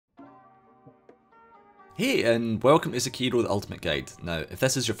Hey, and welcome to Sekiro the Ultimate Guide. Now, if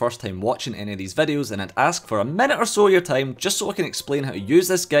this is your first time watching any of these videos, then I'd ask for a minute or so of your time just so I can explain how to use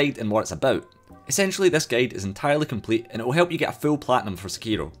this guide and what it's about. Essentially, this guide is entirely complete and it will help you get a full platinum for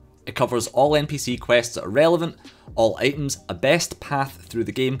Sekiro. It covers all NPC quests that are relevant, all items, a best path through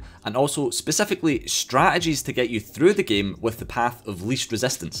the game, and also specifically strategies to get you through the game with the path of least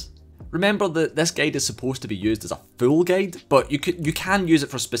resistance. Remember that this guide is supposed to be used as a full guide, but you can use it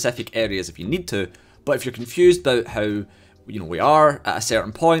for specific areas if you need to. But if you're confused about how we are at a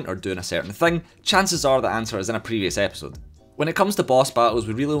certain point or doing a certain thing, chances are the answer is in a previous episode. When it comes to boss battles,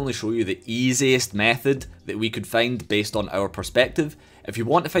 we really only show you the easiest method that we could find based on our perspective. If you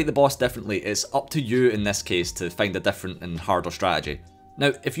want to fight the boss differently, it's up to you in this case to find a different and harder strategy.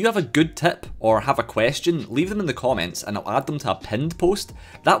 Now, if you have a good tip or have a question, leave them in the comments and I'll add them to a pinned post.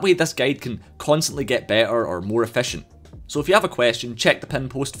 That way this guide can constantly get better or more efficient. So if you have a question, check the pinned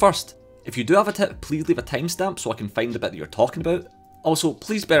post first. If you do have a tip, please leave a timestamp so I can find the bit that you're talking about. Also,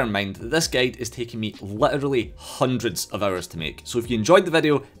 please bear in mind that this guide is taking me literally hundreds of hours to make, so if you enjoyed the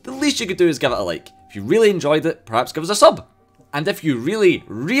video, the least you could do is give it a like. If you really enjoyed it, perhaps give us a sub. And if you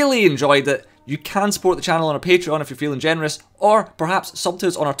really enjoyed it, you can support the channel on our Patreon if you're feeling generous, or perhaps sub to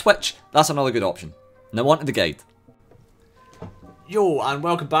us on our Twitch, that's another good option. Now on to the guide. Yo, and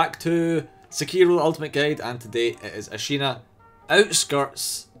welcome back to Sekiro the Ultimate Guide, and today it is Ashina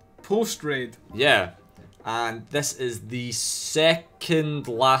Outskirts. Post-raid. Yeah, and this is the second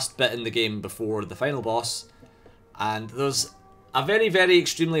last bit in the game before the final boss, and there's a very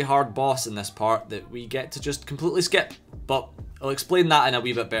extremely hard boss in this part that we get to just completely skip, but I'll explain that in a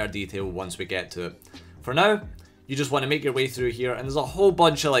wee bit better detail once we get to it. For now, you just want to make your way through here, and there's a whole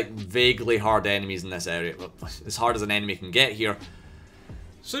bunch of like vaguely hard enemies in this area, well, as hard as an enemy can get here.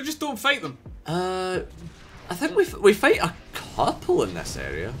 So just don't fight them? I think we fight a couple in this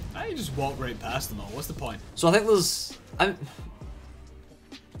area. I just walk right past them all. What's the point? So I think there's...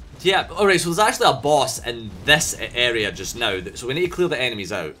 yeah, alright, so there's actually a boss in this area just now. So we need to clear the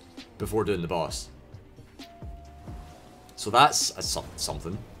enemies out before doing the boss. So that's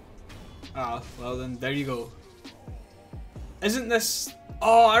something. Ah, well then, there you go. Isn't this...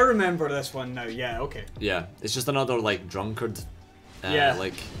 Oh, I remember this one now. Yeah, okay. Yeah, it's just another, like, drunkard,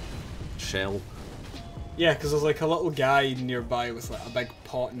 like, shell. Yeah, because there's like a little guy nearby with like a big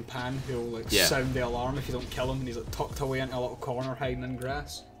pot and pan who'll like sound the alarm if you don't kill him, and he's like tucked away into a little corner hiding in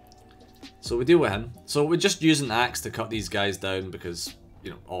grass. So we deal with him. So we're just using the axe to cut these guys down because,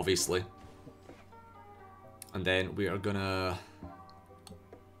 obviously. And then we are gonna...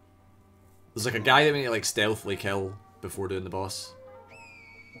 There's like a guy that we need to like stealthily kill before doing the boss.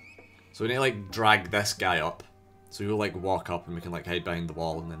 So we need to like drag this guy up. So we'll like walk up and we can like hide behind the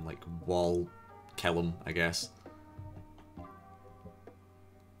wall and then like wall kill him, I guess.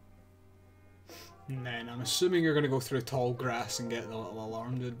 And then I'm assuming you're going to go through tall grass and get the little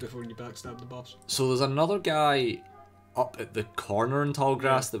alarm dude before you backstab the boss. So there's another guy up at the corner in tall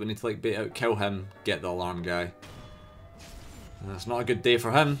grass that we need to like bait out, kill him, get the alarm guy. And that's not a good day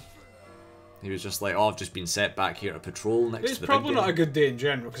for him. He was just like, oh, I've just been set back here to patrol next to the big guy. It's probably not a good day in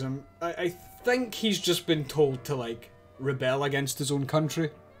general, because I think he's just been told to like rebel against his own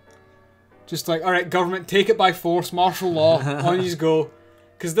country. Just like, alright, government, take it by force, martial law, on you go.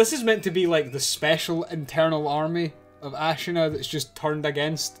 Because this is meant to be like the special internal army of Ashina that's just turned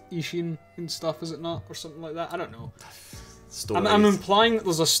against Ishin and stuff, is it not? Or something like that? I don't know. I'm implying that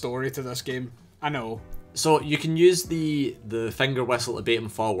there's a story to this game. I know. So you can use the finger whistle to bait him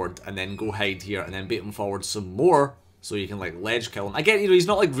forward and then go hide here and then bait him forward some more so you can like ledge kill him. Again, he's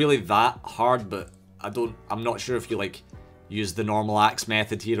not like really that hard, but I'm not sure if you like use the normal axe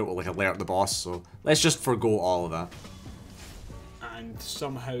method here, it will like alert the boss, so let's just forgo all of that. And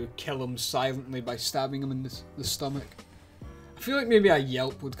somehow kill him silently by stabbing him in the stomach. I feel like maybe a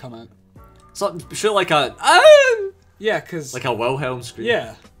yelp would come out. Something, sure, like a yeah, because like a Wilhelm scream.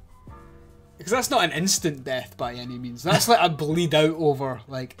 Yeah, because that's not an instant death by any means. That's like a bleed out over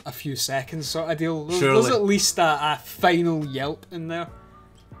like a few seconds sort of deal. There's at least a final yelp in there.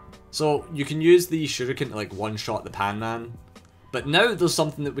 So you can use the shuriken to like one-shot the pan man. But now there's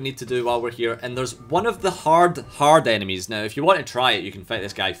something that we need to do while we're here, and there's one of the hard enemies. Now if you want to try it, you can fight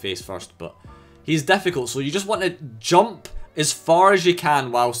this guy face first, but he's difficult, so you just want to jump as far as you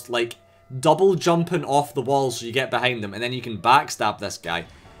can whilst like double jumping off the wall so you get behind him, and then you can backstab this guy.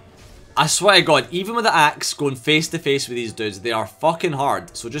 I swear to God, even with the axe going face to face with these dudes, they are fucking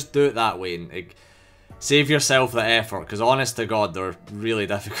hard, so just do it that way and like, save yourself the effort, because honest to God, they're really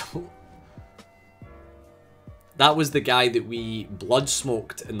difficult. That was the guy that we blood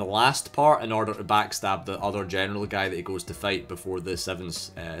smoked in the last part in order to backstab the other general guy that he goes to fight before the seven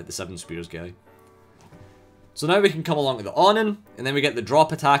spears guy. So now we can come along to the awning, and then we get the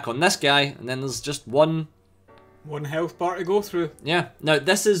drop attack on this guy, and then there's just one health bar to go through. Yeah. Now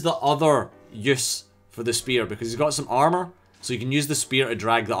this is the other use for the spear, because he's got some armor, so you can use the spear to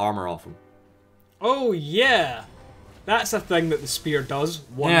drag the armor off him. Oh yeah, that's a thing that the spear does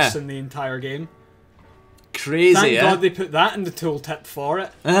once in the entire game. Crazy, Thank God they put that in the tooltip for it.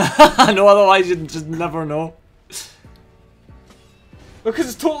 I know, otherwise you'd just never know. Because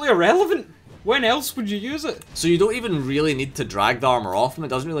it's totally irrelevant. When else would you use it? So you don't even really need to drag the armor off him. It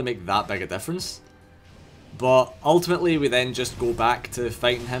doesn't really make that big a difference. But ultimately we then just go back to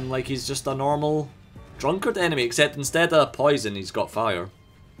fighting him like he's just a normal drunkard enemy, except instead of poison he's got fire.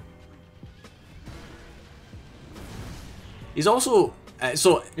 He's also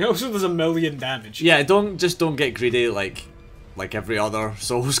He also does 1,000,000 damage. yeah, don't get greedy like every other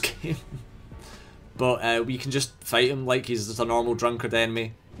Souls game. But we can just fight him like he's just a normal drunkard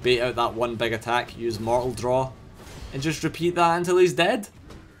enemy, bait out that one big attack, use Mortal Draw, and just repeat that until he's dead.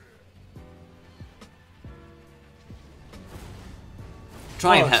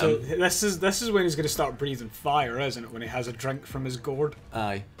 Try and hit him. This is when he's going to start breathing fire, isn't it? When he has a drink from his gourd.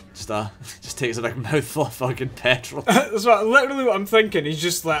 Aye, just takes a big mouthful of fucking petrol. That's literally what I'm thinking. He's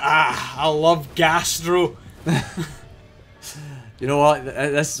just like, I love gastro. You know what?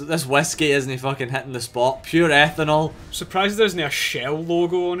 This whiskey isn't fucking hitting the spot. Pure ethanol. Surprised there isn't a Shell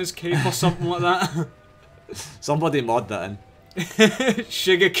logo on his cape or something like that. Somebody mod that in.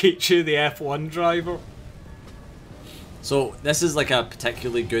 Shigekichi, the F1 driver. So this is like a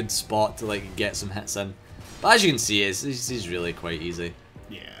particularly good spot to like get some hits in. But as you can see, he's really quite easy.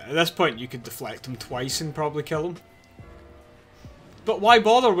 Yeah, at this point you could deflect him twice and probably kill him. But why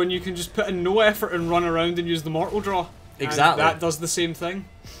bother when you can just put in no effort and run around and use the Mortal Draw? Exactly. And that does the same thing.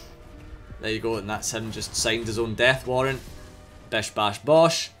 There you go, and that's him just signed his own death warrant. Bish bash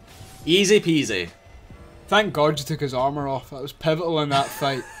bosh. Easy peasy. Thank God you took his armor off. That was pivotal in that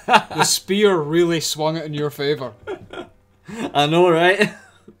fight. The spear really swung it in your favour. I know, right?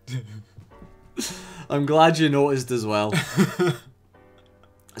 I'm glad you noticed as well.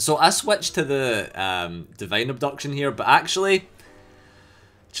 So I switched to the Divine Abduction here, but actually,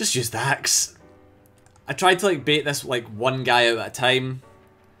 just use the axe. I tried to like bait this like one guy out at a time,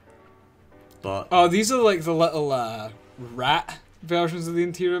 but... Oh, these are like the little rat versions of the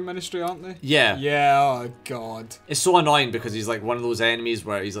Interior Ministry, aren't they? Yeah. Yeah, oh god. It's so annoying because he's like one of those enemies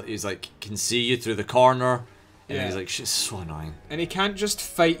where he's like can see you through the corner. And he's like, shit's so annoying. And he can't just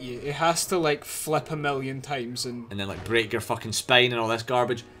fight you. He has to like flip 1,000,000 times and then like break your fucking spine and all this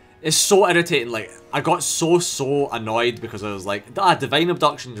garbage. It's so irritating. Like I got so annoyed because I was like, Divine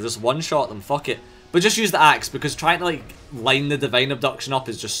Abduction, just one shot them, fuck it. But just use the axe, because trying to like line the Divine Abduction up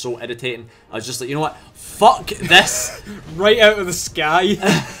is just so irritating. I was just like, you know what? Fuck this! Right out of the sky.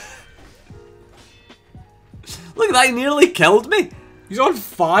 Look at that, he nearly killed me. He's on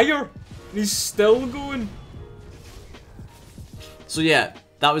fire. And he's still going. So yeah,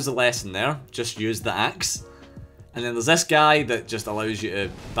 that was the lesson there. Just use the axe. And then there's this guy that just allows you to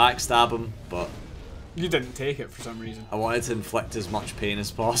backstab him, but... You didn't take it for some reason. I wanted to inflict as much pain as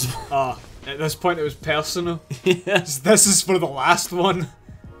possible. Ah, at this point it was personal. Yes. This is for the last one.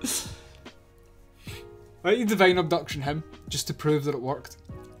 Why don't you Divine Abduction him, just to prove that it worked?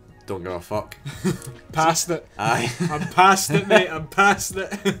 Don't give a fuck. Past it. Aye. I'm past it, mate. I'm past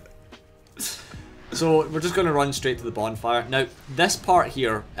it. So we're just going to run straight to the bonfire. Now, this part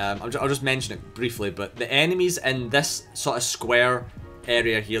here, I'll just mention it briefly, but the enemies in this sort of square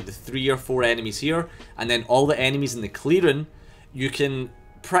area here, the 3 or 4 enemies here, and then all the enemies in the clearing, you can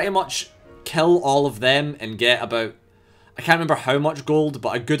pretty much kill all of them and get about, I can't remember how much gold,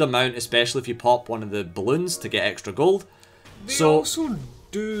 but a good amount, especially if you pop one of the balloons to get extra gold. They also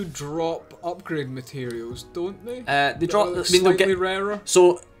do drop upgrade materials, don't they? They drop, I mean, slightly they'll get rarer.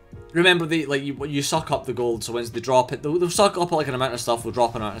 So remember, you suck up the gold, so once they drop it, they'll suck up like an amount of stuff, they'll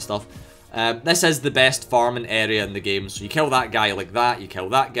drop an amount of stuff. This is the best farming area in the game, so you kill that guy like that, you kill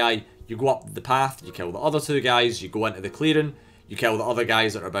that guy, you go up the path, you kill the other 2 guys, you go into the clearing, you kill the other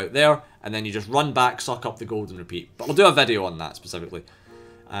guys that are about there, and then you just run back, suck up the gold and repeat. But we'll do a video on that specifically.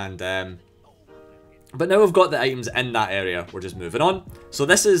 And but now we've got the items in that area, we're just moving on. So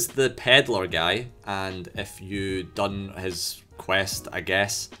this is the peddler guy, and if you done his quest, I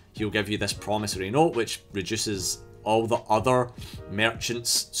guess, he'll give you this promissory note, which reduces all the other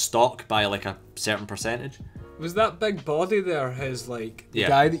merchants' stock by like a certain percentage. Was that big body there his like the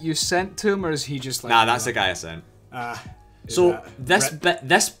guy that you sent to him, or is he just like... Nah, that's the guy I sent. Ah. So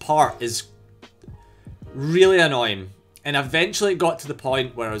this part is really annoying, and eventually it got to the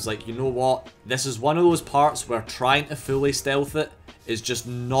point where I was like, you know what, this is one of those parts where trying to fully stealth it is just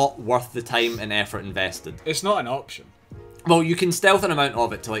not worth the time and effort invested. It's not an option. Well, you can stealth an amount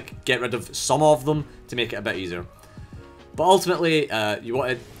of it to like get rid of some of them to make it a bit easier. But ultimately, you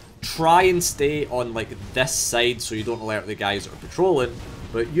want to try and stay on like this side so you don't alert the guys that are patrolling,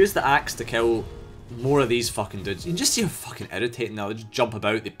 but use the axe to kill more of these fucking dudes. You can just see how fucking irritating they are. They just jump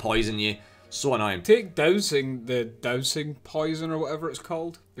about, they poison you. So annoying. Take the dowsing poison or whatever it's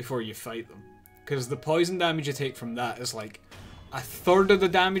called before you fight them. Because the poison damage you take from that is like a third of the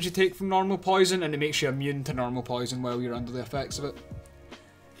damage you take from normal poison, and it makes you immune to normal poison while you're under the effects of it.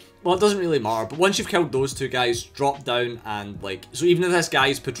 Well, it doesn't really matter, but once you've killed those two guys, drop down and like... So even if this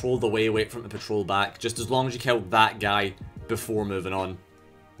guy's patrolled away, wait for him to patrol back, just as long as you kill that guy before moving on.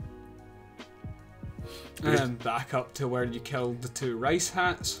 And back up to where you killed the two rice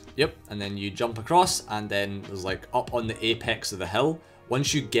hats. Yep, and then you jump across, and then there's like up on the apex of the hill.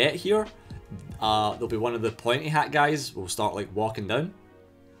 Once you get here, there'll be one of the pointy hat guys will start like walking down.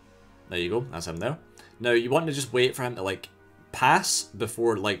 There you go, that's him there. Now you want to just wait for him to like pass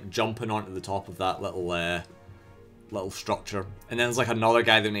before like jumping onto the top of that little little structure. And then there's like another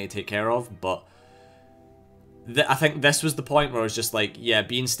guy that we need to take care of, but I think this was the point where I was just like, yeah,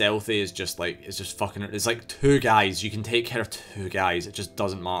 being stealthy is just like, it's just fucking, it's like two guys, you can take care of two guys, it just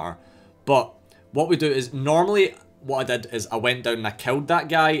doesn't matter. But what we do is, normally what I did is I went down and I killed that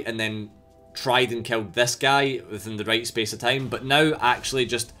guy and then tried and killed this guy within the right space of time, but now actually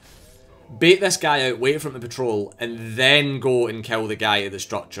just bait this guy out, wait for him to patrol, and then go and kill the guy at the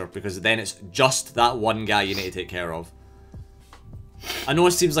structure, because then it's just that one guy you need to take care of. I know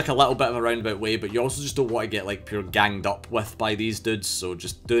it seems like a little bit of a roundabout way, but you also just don't want to get like pure ganged up with by these dudes, so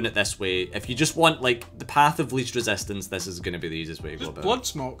just doing it this way. If you just want like the path of least resistance, this is going to be the easiest way to go about it. Blood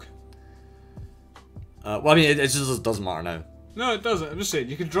smoke. Well, I mean, it just doesn't matter now. No, it doesn't. I'm just saying,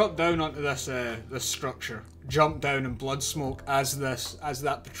 you can drop down onto this this structure, jump down and blood smoke as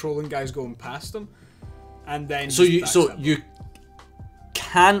that patrolling guy's going past them, and then so you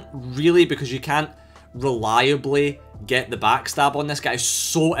can't really, because you can't reliably get the backstab on this guy. Is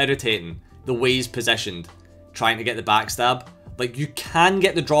so irritating the way he's positioned, trying to get the backstab. Like, you can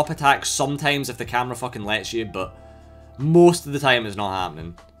get the drop attack sometimes if the camera fucking lets you, but most of the time it's not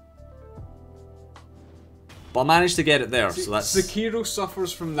happening. But I managed to get it there, so that's... Sekiro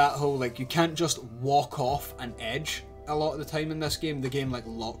suffers from that whole, like, you can't just walk off an edge a lot of the time in this game. The game, like,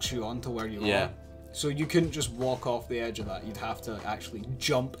 locks you onto where you are. So you couldn't just walk off the edge of that. You'd have to actually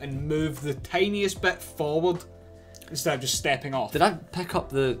jump and move the tiniest bit forward instead of just stepping off. Did I pick up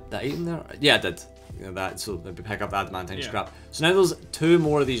the item there? Yeah, I did. So we pick up the adamantine scrap. So now there's two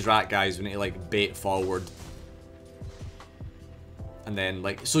more of these rat guys we need to, like, bait forward. And then,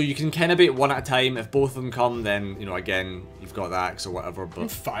 like, so you can kind of bait one at a time. If both of them come, then, you know, again, you've got the axe or whatever,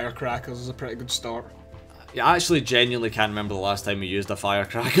 but... Firecrackers is a pretty good start. Yeah, I actually genuinely can't remember the last time we used a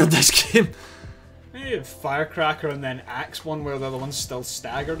firecracker in this game. Yeah, firecracker and then axe one where the other one's still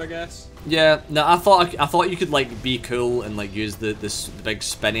staggered, I guess. Yeah, no, I thought you could, like, be cool and, like, use the big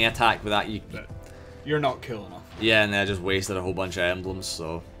spinny attack with that. But you're not cool enough. Yeah, and then I just wasted a whole bunch of emblems,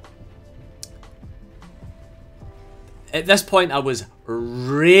 so... At this point, I was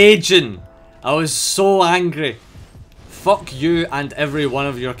raging. I was so angry. Fuck you and every one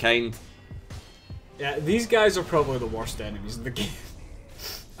of your kind. Yeah, these guys are probably the worst enemies in the game.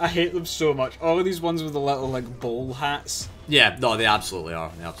 I hate them so much. All of these ones with the little, like, bowl hats. Yeah, no, they absolutely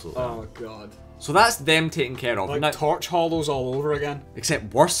are. They absolutely are. Oh, God. So that's them taken care of. Like now, torch hollows all over again.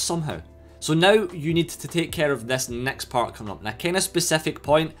 Except worse somehow. So now you need to take care of this next part coming up. And a kind of specific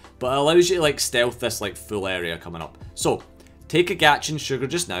point, but it allows you to, like, stealth this, like, full area coming up. So, take a Gatchin sugar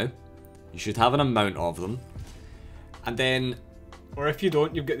just now. You should have an amount of them. And then... Or if you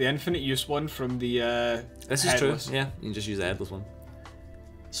don't, you've got the infinite use one from the This is headless. true, yeah. You can just use the headless one.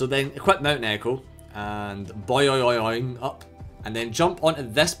 So then, equip Mountain Echo. And boing up. And then jump onto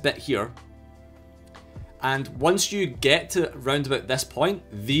this bit here. And once you get to round about this point,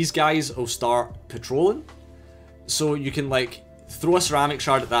 these guys will start patrolling. So you can, like, throw a ceramic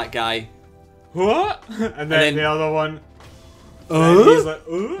shard at that guy. What? And then the other one. He's like,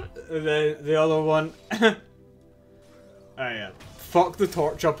 and then the other one. Oh yeah. Fuck the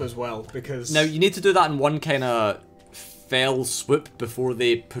torch up as well, because... Now, you need to do that in one kind of fell swoop before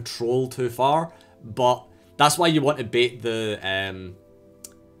they patrol too far. But that's why you want to bait the...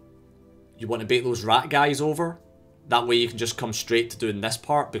 You want to bait those rat guys over. That way you can just come straight to doing this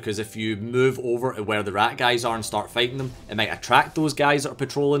part, because if you move over to where the rat guys are and start fighting them, it might attract those guys that are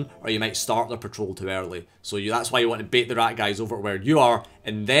patrolling, or you might start their patrol too early. So that's why you want to bait the rat guys over where you are,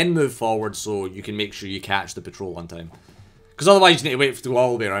 and then move forward so you can make sure you catch the patrol on time. Because otherwise you need to wait to go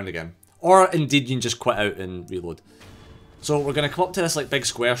all the way around again. Or indeed you can just quit out and reload. So we're going to come up to this like big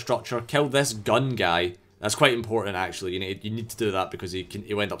square structure, kill this gun guy. That's quite important actually. You need to do that because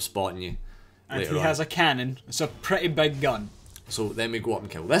he'll end up spotting you. And he has a cannon. It's a pretty big gun. So then we go up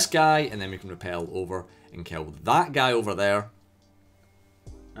and kill this guy, and then we can repel over and kill that guy over there.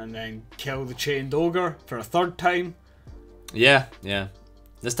 And then kill the chained ogre for a third time. Yeah, yeah.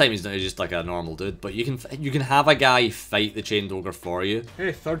 This time he's not just like a normal dude, but you can have a guy fight the chained ogre for you.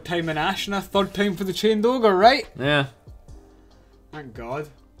 Hey, third time in Ashina, third time for the chained ogre, right? Yeah. Thank God.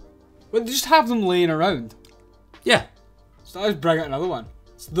 Well, just have them laying around. Yeah. So let's bring out another one.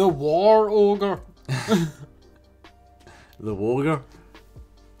 It's the war ogre. The ogre.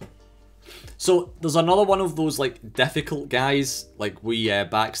 So there's another one of those like difficult guys, like we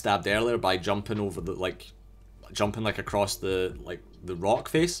backstabbed earlier by jumping over the jumping across the rock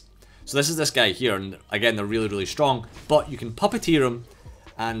face. So this is this guy here, and again they're really strong, but you can puppeteer him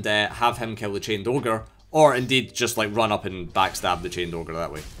and have him kill the chained ogre, or indeed just like run up and backstab the chained ogre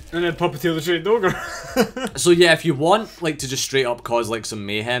that way. And then puppeteer the chained ogre. So yeah, if you want like to just straight up cause like some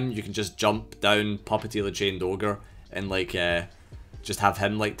mayhem, you can just jump down, puppeteer the chained ogre, and like just have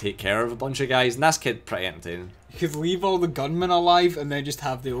him like take care of a bunch of guys, and that's pretty entertaining. You could leave all the gunmen alive and then just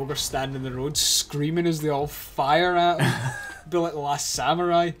have the ogre stand in the road screaming as they all fire at him. Be like the last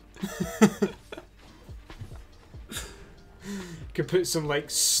samurai. Could put some like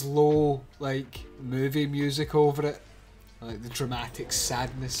slow like movie music over it, like the dramatic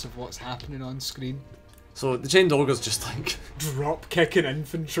sadness of what's happening on screen. So the chained ogre's just like drop kicking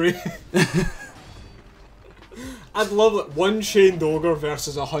infantry. I'd love it. One chained ogre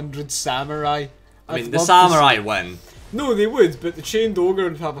versus 100 samurai. I mean, the samurai win. No, they would, but the chained ogre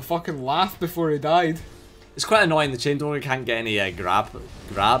would have a fucking laugh before he died. It's quite annoying. The chained ogre can't get any grab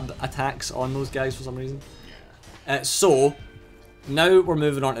attacks on those guys for some reason. So now we're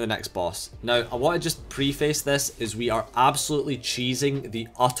moving on to the next boss. Now I want to just preface this is we are absolutely cheesing the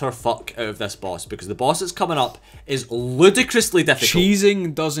utter fuck out of this boss because the boss that's coming up is ludicrously difficult.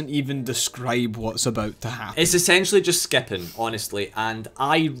 Cheesing doesn't even describe what's about to happen. It's essentially just skipping, honestly, and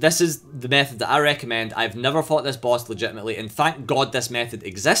this is the method that I recommend. I've never fought this boss legitimately, and thank God this method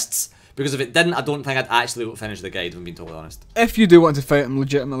exists. Because if it didn't, I don't think I'd actually finish the guide, if I'm being totally honest. If you do want to fight him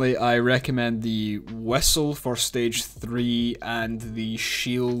legitimately, I recommend the whistle for stage 3 and the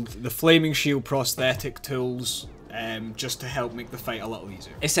shield, the flaming shield prosthetic tools, just to help make the fight a little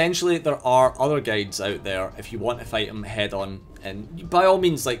easier. Essentially, there are other guides out there if you want to fight him head on, and by all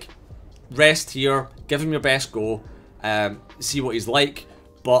means, like, rest here, give him your best go, see what he's like,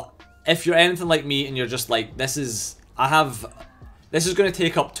 but if you're anything like me and you're just like, this is going to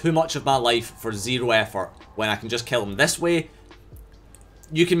take up too much of my life for zero effort when I can just kill him this way,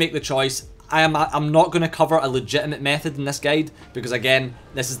 you can make the choice. I'm not going to cover a legitimate method in this guide because, again,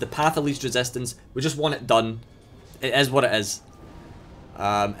 this is the path of least resistance. We just want it done. It is what it is.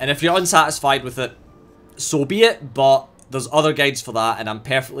 And if you're unsatisfied with it, so be it, but there's other guides for that, and I'm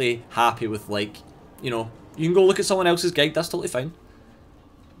perfectly happy with, like, you know, you can go look at someone else's guide, that's totally fine.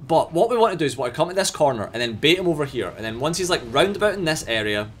 But what we want to do is we want to come to this corner and then bait him over here. And then once he's like round about in this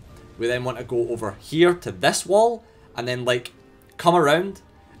area, we then want to go over here to this wall and then like come around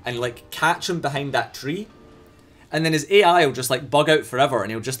and like catch him behind that tree. And then his AI will just like bug out forever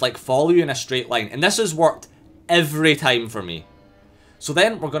and he'll just like follow you in a straight line. And this has worked every time for me. So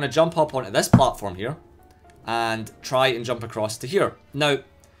then we're going to jump up onto this platform here and try and jump across to here. Now,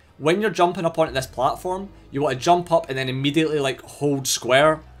 when you're jumping up onto this platform, you want to jump up and then immediately like hold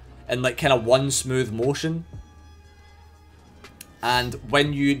square in like kind of one smooth motion. And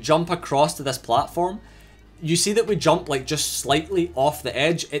when you jump across to this platform, you see that we jump like just slightly off the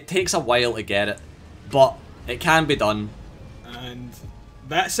edge. It takes a while to get it, but it can be done. And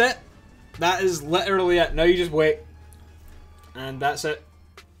that's it. That is literally it. Now you just wait. And that's it.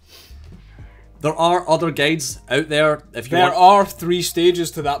 There are other guides out there if you want. There are 3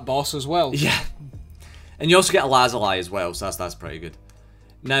 stages to that boss as well. Yeah. And you also get a Lazuli as well, so that's pretty good.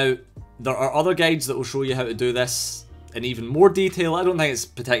 Now, there are other guides that will show you how to do this in even more detail. I don't think it's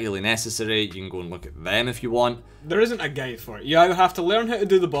particularly necessary. You can go and look at them if you want. There isn't a guide for it. You either have to learn how to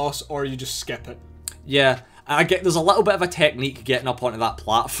do the boss or you just skip it. Yeah, there's a little bit of a technique getting up onto that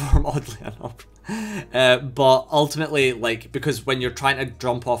platform, oddly enough. But ultimately, like, because when you're trying to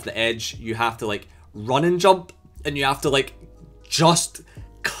jump off the edge, you have to, like, run and jump, and you have to, like, just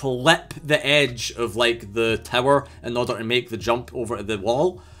clip the edge of like the tower in order to make the jump over to the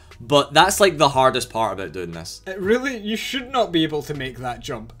wall. But that's like the hardest part about doing this. You should not be able to make that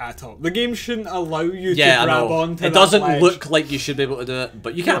jump at all. The game shouldn't allow you to grab onto that it doesn't ledge. look like you should be able to do it,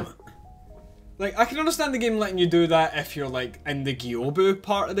 but you can. Like, I can understand the game letting you do that if you're, like, in the Gyobu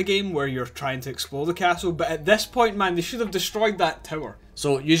part of the game where you're trying to explore the castle, but at this point, man, they should have destroyed that tower.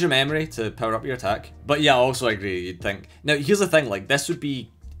 So, use your memory to power up your attack. But yeah, I also agree, you'd think. Now, here's the thing, like, this would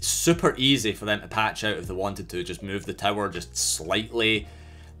be super easy for them to patch out if they wanted to. Just move the tower just slightly.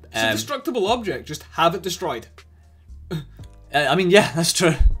 It's a destructible object, just have it destroyed. I mean, yeah, that's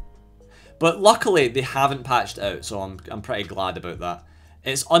true. But luckily, they haven't patched it out, so I'm pretty glad about that.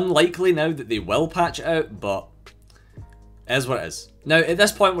 It's unlikely now that they will patch it out, but it is what it is. Now, at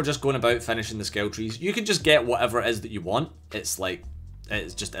this point, we're just going about finishing the skill trees. You can just get whatever it is that you want. It's like,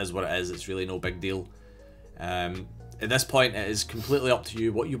 it just is what it is. It's really no big deal. At this point, it is completely up to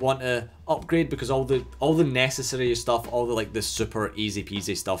you what you want to upgrade, because all the necessary stuff, all the like the super easy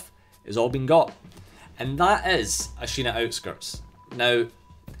peasy stuff is all been got. And that is Ashina Outskirts. Now,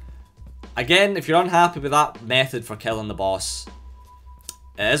 again, if you're unhappy with that method for killing the boss,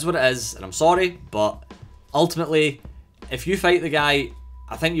 it is what it is, and I'm sorry, but ultimately, if you fight the guy,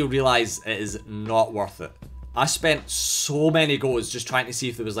 I think you'll realise it is not worth it. I spent so many goes just trying to see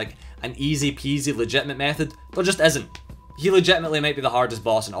if there was like an easy peasy legitimate method. There just isn't. He legitimately might be the hardest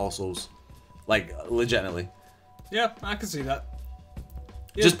boss in all Souls. Like, legitimately. Yeah, I can see that.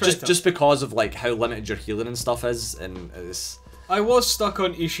 Just because of like how limited your healing and stuff is, and it's... I was stuck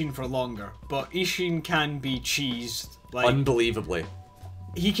on Ishin for longer, but Ishin can be cheesed. Like, unbelievably.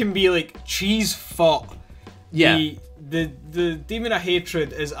 He can be like cheese fought. Yeah. The Demon of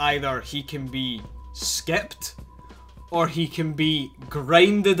Hatred is either he can be skipped or he can be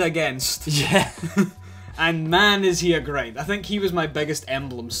grinded against. Yeah. And man, is he a grind. I think he was my biggest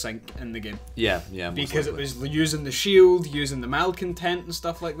emblem sink in the game. Yeah. Because it was using the shield, using the malcontent and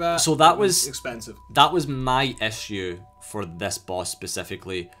stuff like that. So that was expensive. That was my issue for this boss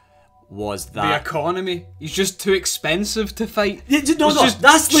specifically, was that... The economy. He's just too expensive to fight. No,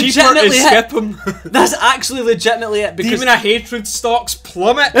 that's legitimately it. Skip him. That's actually legitimately it, because... Demon of Hatred stocks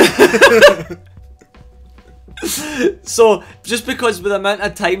plummet. So, just because with the amount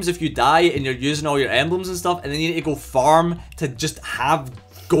of times if you die and you're using all your emblems and stuff, and then you need to go farm to just have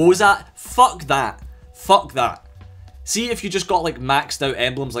goes at, fuck that. Fuck that. See, if you just got like maxed out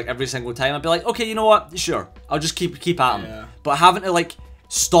emblems like every single time, I'd be like, okay, you know what, sure, I'll just keep at them. Yeah. But having to like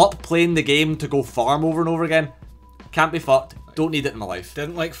stop playing the game to go farm over and over again, can't be fucked. Don't need it in my life.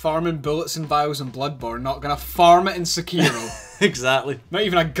 Didn't like farming bullets and vials in Bloodborne, not gonna farm it in Sekiro. Exactly. Not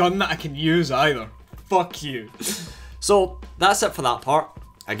even a gun that I can use either. Fuck you. So, that's it for that part.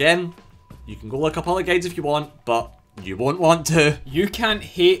 Again, you can go look up all the guides if you want, but you won't want to. You can't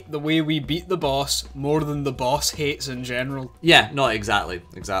hate the way we beat the boss more than the boss hates in general. Yeah, no, exactly.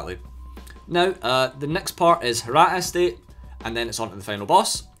 Now, the next part is Hirata Estate, and then it's on to the final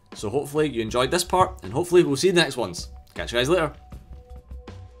boss. So hopefully you enjoyed this part, and hopefully we'll see the next ones. Catch you guys later.